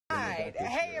right.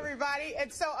 Hey, everybody.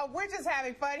 And so we're just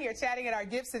having fun here chatting at our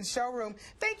Gibson showroom.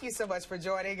 Thank you so much for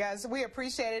joining us. We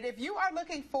appreciate it. If you are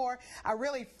looking for a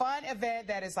really fun event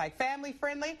that is like family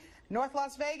friendly, North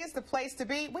Las Vegas, the place to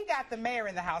be. We got the mayor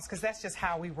in the house because that's just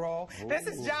how we roll. Ooh. This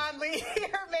is John Lee here,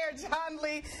 Mayor John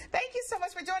Lee. Thank you so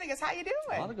much for joining us. How you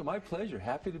doing? Monica, my pleasure.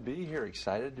 Happy to be here.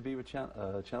 Excited to be with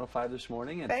Channel 5 this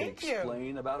morning and to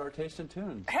explain about our Taste and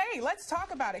Tunes. Hey, let's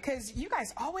talk about it because you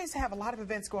guys always have a lot of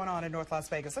events going on in North Las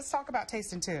Vegas. Let's talk about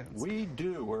Taste and Tunes. We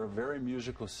do. We're a very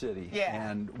musical city. Yeah.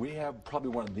 And we have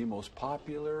probably one of the most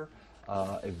popular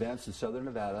events in Southern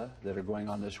Nevada that are going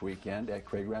on this weekend at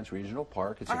Craig Ranch Regional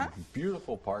Park. It's a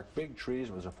beautiful park, big trees.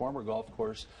 It was a former golf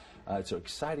course. It's an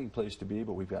exciting place to be,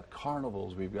 but we've got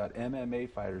carnivals, we've got MMA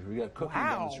fighters, we've got cooking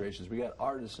demonstrations, we got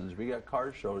artisans, we got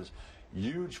car shows,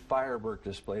 huge firework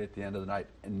display at the end of the night,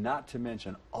 and not to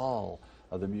mention all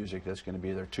of the music that's going to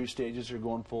be there. 2 stages are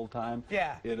going full time.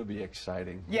 Yeah. It'll be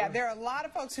exciting. Yeah, there are a lot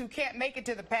of folks who can't make it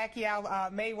to the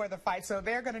Pacquiao-Mayweather fight, so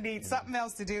they're going to need something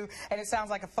else to do, and it sounds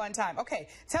like a fun time. Okay,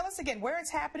 tell us again where it's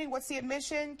happening, what's the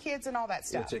admission, kids, and all that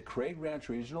stuff. It's at Craig Ranch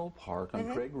Regional Park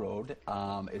on Craig Road.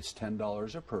 It's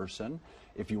 $10 a person.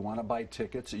 If you want to buy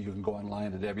tickets, you can go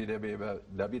online at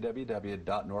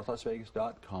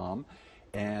www.northlasvegas.com.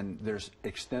 And there's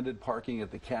extended parking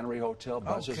at the Cannery Hotel.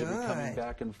 Buses will be coming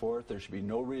back and forth. There should be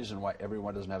no reason why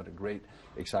everyone doesn't have a great,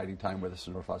 exciting time with us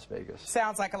in North Las Vegas.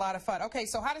 Sounds like a lot of fun. Okay,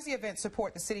 so how does the event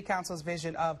support the City Council's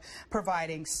vision of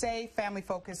providing safe,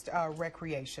 family-focused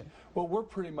recreation? Well, we're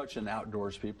pretty much an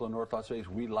outdoors people in North Las Vegas.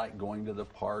 We like going to the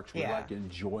parks. We like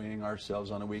enjoying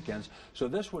ourselves on the weekends. So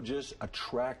this will just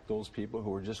attract those people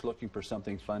who are just looking for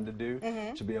something fun to do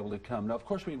to be able to come. Now, of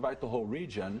course, we invite the whole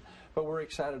region, but we're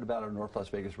excited about our North Las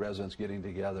Vegas residents getting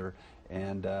together,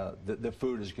 and the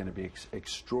food is going to be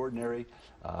extraordinary.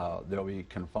 There'll be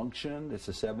Confunction. It's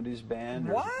a 70s band.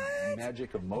 What? There's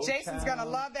Magic of Motown. Jason's going to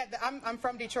love that. I'm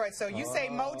from Detroit, so you say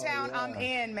Motown, I'm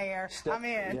in, Mayor. I'm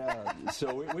in. Yeah,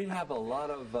 so we have a lot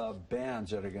of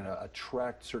bands that are going to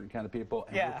attract certain kind of people,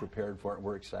 and we're prepared for it.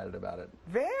 We're excited about it.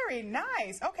 Very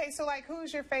nice. Okay, so like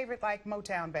who's your favorite like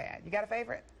Motown band? You got a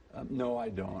favorite? No, I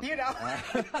don't. You know,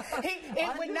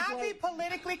 it would not be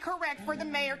politically correct for the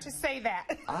mayor to say that.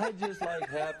 I just like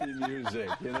happy music,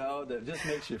 you know, that just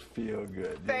makes you feel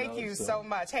good. Thank you so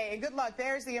much. Hey, and good luck.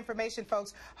 There's the information,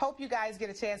 folks. Hope you guys get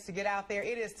a chance to get out there.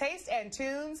 It is Taste and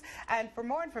Tunes. And for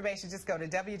more information, just go to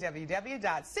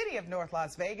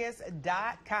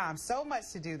www.cityofnorthlasvegas.com. So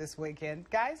much to do this weekend.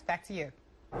 Guys, back to you.